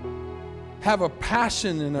have a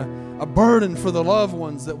passion and a burden for the loved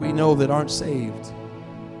ones that we know that aren't saved,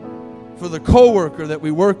 for the coworker that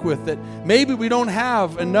we work with that maybe we don't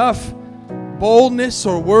have enough boldness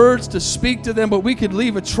or words to speak to them, but we could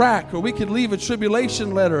leave a tract, or we could leave a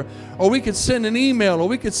tribulation letter, or we could send an email, or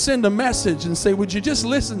we could send a message and say, would you just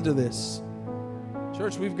listen to this?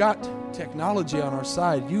 Church, we've got technology on our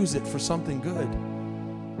side. Use it for something good.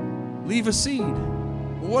 Leave a seed.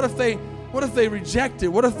 Well, what if they reject it?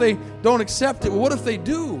 What if they don't accept it? Well, what if they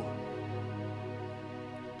do?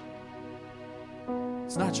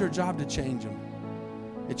 It's not your job to change them.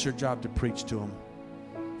 It's your job to preach to them.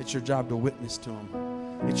 It's your job to witness to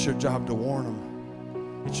them. It's your job to warn them.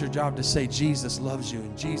 It's your job to say Jesus loves you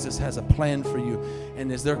and Jesus has a plan for you.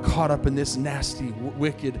 And as they're caught up in this nasty,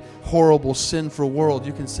 wicked, horrible, sinful world,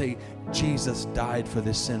 you can say Jesus died for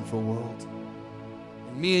this sinful world.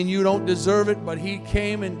 And me and you don't deserve it, but he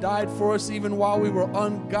came and died for us even while we were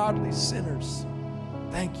ungodly sinners.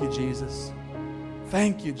 Thank you, Jesus.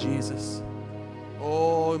 Thank you, Jesus.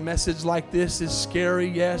 Oh, a message like this is scary,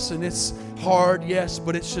 yes, and it's hard, yes,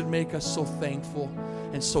 but it should make us so thankful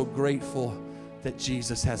and so grateful that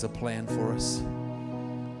Jesus has a plan for us.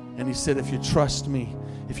 And he said, if you trust me,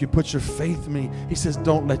 if you put your faith in me, he says,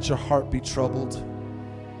 don't let your heart be troubled.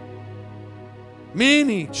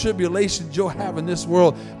 Many tribulations you'll have in this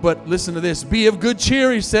world, but listen to this. Be of good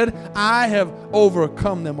cheer, he said. I have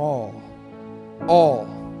overcome them all. All,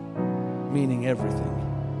 meaning everything.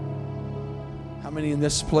 How many in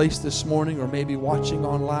this place this morning, or maybe watching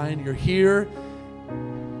online, you're here,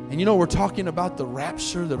 and you know we're talking about the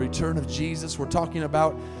rapture, the return of Jesus. We're talking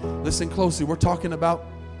about, listen closely, we're talking about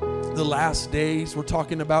the last days. We're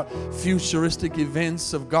talking about futuristic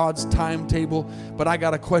events of God's timetable. But I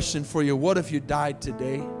got a question for you. What if you died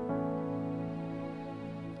today?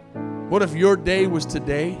 What if your day was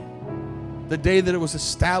today? The day that it was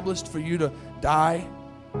established for you to die?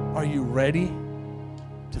 Are you ready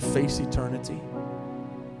to face eternity?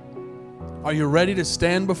 Are you ready to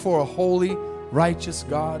stand before a holy, righteous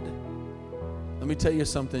God? Let me tell you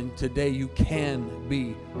something. Today you can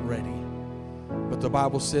be ready. But the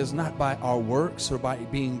Bible says not by our works or by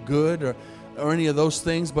being good or any of those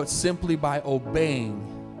things, but simply by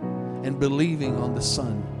obeying and believing on the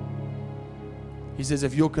Son. He says,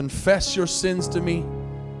 if you'll confess your sins to me,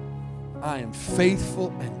 I am faithful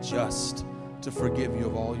and just to forgive you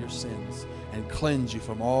of all your sins and cleanse you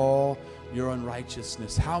from all your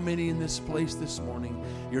unrighteousness. How many in this place this morning,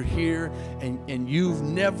 you're here and you've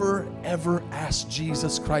never ever asked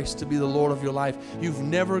Jesus Christ to be the Lord of your life? You've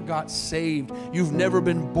never got saved. You've never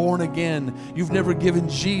been born again. You've never given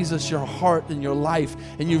Jesus your heart and your life.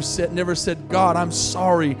 And you've never said, God, I'm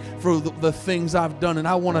sorry for the things I've done and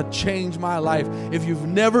I want to change my life. If you've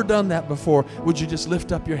never done that before, would you just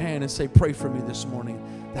lift up your hand and say, pray for me this morning?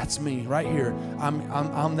 That's me right here.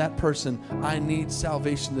 I'm that person. I need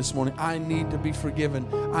salvation this morning. I need to be forgiven.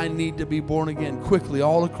 I need to be born again. Quickly,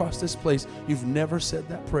 all across this place, you've never said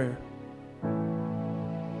that prayer.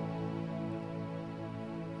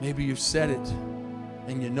 Maybe you've said it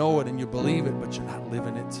and you know it and you believe it, but you're not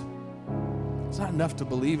living it. It's not enough to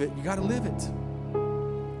believe it. You got to live it.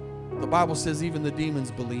 The Bible says even the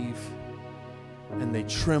demons believe and they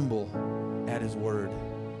tremble at His word.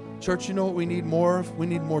 Church, you know what we need more of? We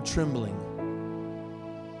need more trembling.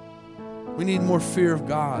 We need more fear of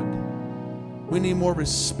God. We need more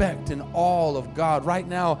respect and awe of God. Right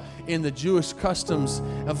now, in the Jewish customs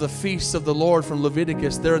of the feasts of the Lord from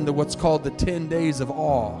Leviticus, they're in what's called the 10 days of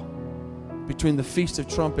awe between the Feast of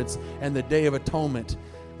Trumpets and the Day of Atonement.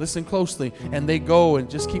 Listen closely. And they go and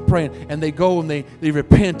just keep praying. And they go and they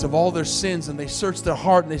repent of all their sins and they search their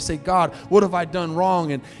heart and they say, God, what have I done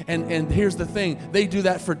wrong? And here's the thing. They do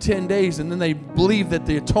that for 10 days and then they believe that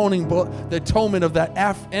the atonement of that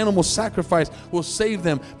animal sacrifice will save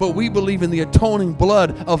them. But we believe in the atoning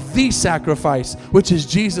blood of the sacrifice, which is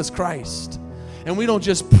Jesus Christ. And we don't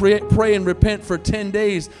just pray and repent for 10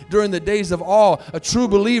 days during the days of awe. A true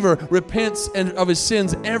believer repents of his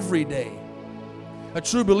sins every day. A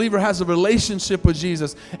true believer has a relationship with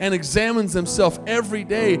Jesus and examines himself every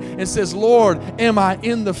day and says, Lord, am I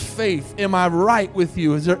in the faith? Am I right with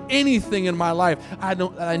you? Is there anything in my life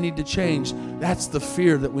I need to change? That's the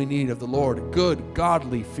fear that we need of the Lord. Good,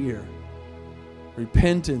 godly fear.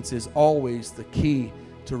 Repentance is always the key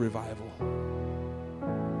to revival.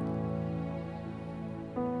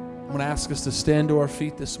 I'm going to ask us to stand to our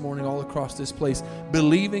feet this morning all across this place,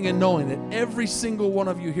 believing and knowing that every single one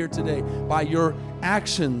of you here today, by your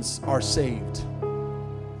actions, are saved.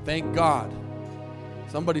 Thank God.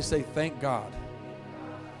 Somebody say, thank God.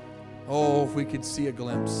 Oh, if we could see a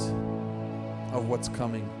glimpse of what's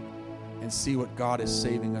coming and see what God is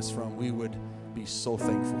saving us from, we would be so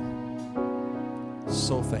thankful.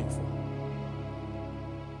 So thankful.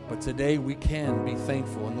 But today we can be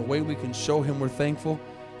thankful, and the way we can show Him we're thankful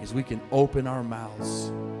is we can open our mouths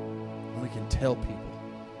and we can tell people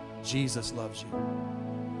Jesus loves you.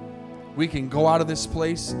 We can go out of this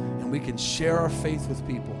place and we can share our faith with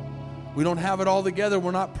people. We don't have it all together. We're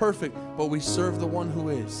not perfect, but we serve the one who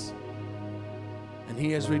is. And He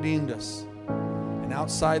has redeemed us. And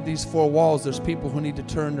outside these four walls, there's people who need to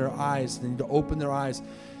turn their eyes, they need to open their eyes.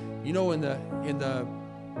 You know, in the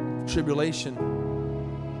tribulation,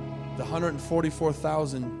 the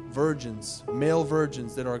 144,000 virgins, male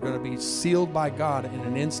virgins that are going to be sealed by God in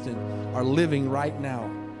an instant are living right now.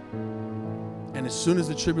 And as soon as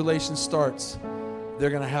the tribulation starts, they're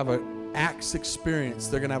going to have an Acts experience.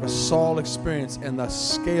 They're going to have a Saul experience, and the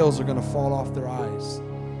scales are going to fall off their eyes.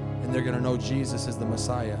 And they're going to know Jesus is the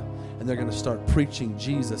Messiah. And they're going to start preaching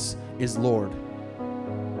Jesus is Lord.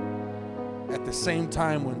 At the same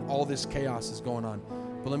time when all this chaos is going on.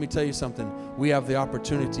 But let me tell you something. We have the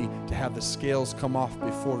opportunity to have the scales come off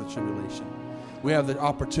before the tribulation. We have the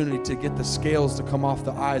opportunity to get the scales to come off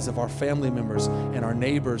the eyes of our family members and our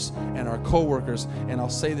neighbors and our co-workers. And I'll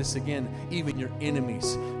say this again, even your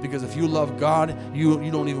enemies. Because if you love God, you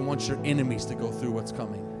don't even want your enemies to go through what's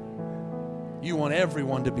coming. You want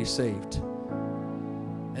everyone to be saved.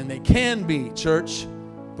 And they can be, church.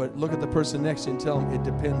 But look at the person next to you and tell them it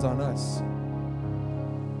depends on us.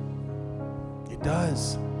 It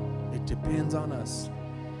does. It depends on us.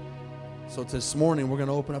 So this morning, we're going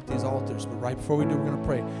to open up these altars. But right before we do, we're going to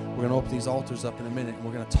pray. We're going to open these altars up in a minute. And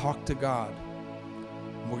we're going to talk to God.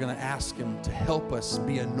 And we're going to ask Him to help us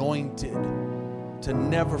be anointed to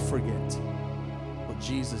never forget what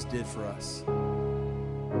Jesus did for us.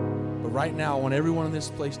 But But right now, I want everyone in this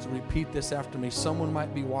place to repeat this after me. Someone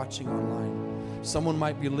might be watching online. Someone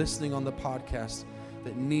might be listening on the podcast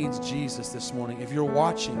that needs Jesus this morning. If you're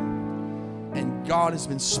watching and God has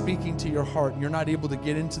been speaking to your heart and you're not able to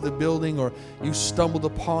get into the building, or you stumbled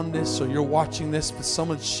upon this, or you're watching this but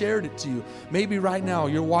someone shared it to you. Maybe right now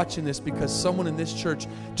you're watching this because someone in this church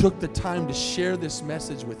took the time to share this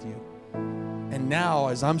message with you. And now,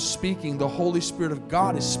 as I'm speaking, the Holy Spirit of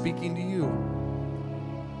God is speaking to you.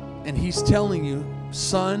 And He's telling you,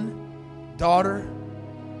 son, daughter,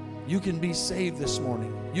 you can be saved this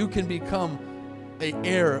morning. You can become an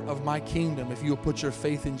heir of my kingdom if you'll put your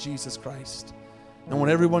faith in Jesus Christ. I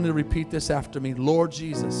want everyone to repeat this after me. Lord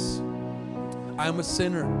Jesus, I'm a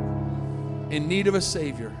sinner in need of a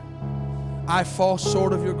Savior. I fall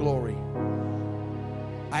short of your glory.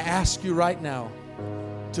 I ask you right now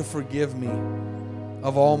to forgive me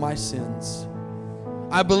of all my sins.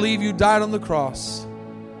 I believe you died on the cross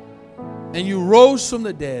and you rose from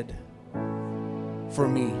the dead for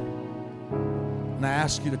me. And I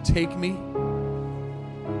ask you to take me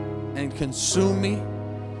and consume me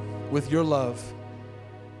with your love.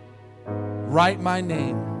 Write my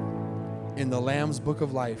name in the Lamb's Book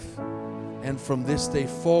of Life. And from this day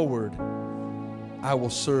forward, I will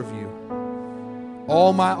serve you.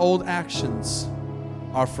 All my old actions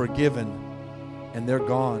are forgiven and they're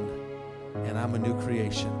gone. And I'm a new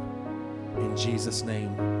creation. In Jesus'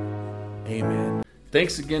 name, amen.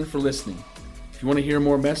 Thanks again for listening. If you want to hear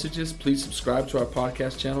more messages, please subscribe to our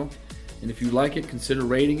podcast channel. And if you like it, consider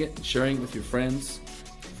rating it and sharing it with your friends.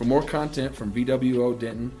 For more content from VWO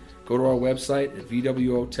Denton, go to our website at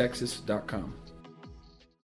VWOTexas.com.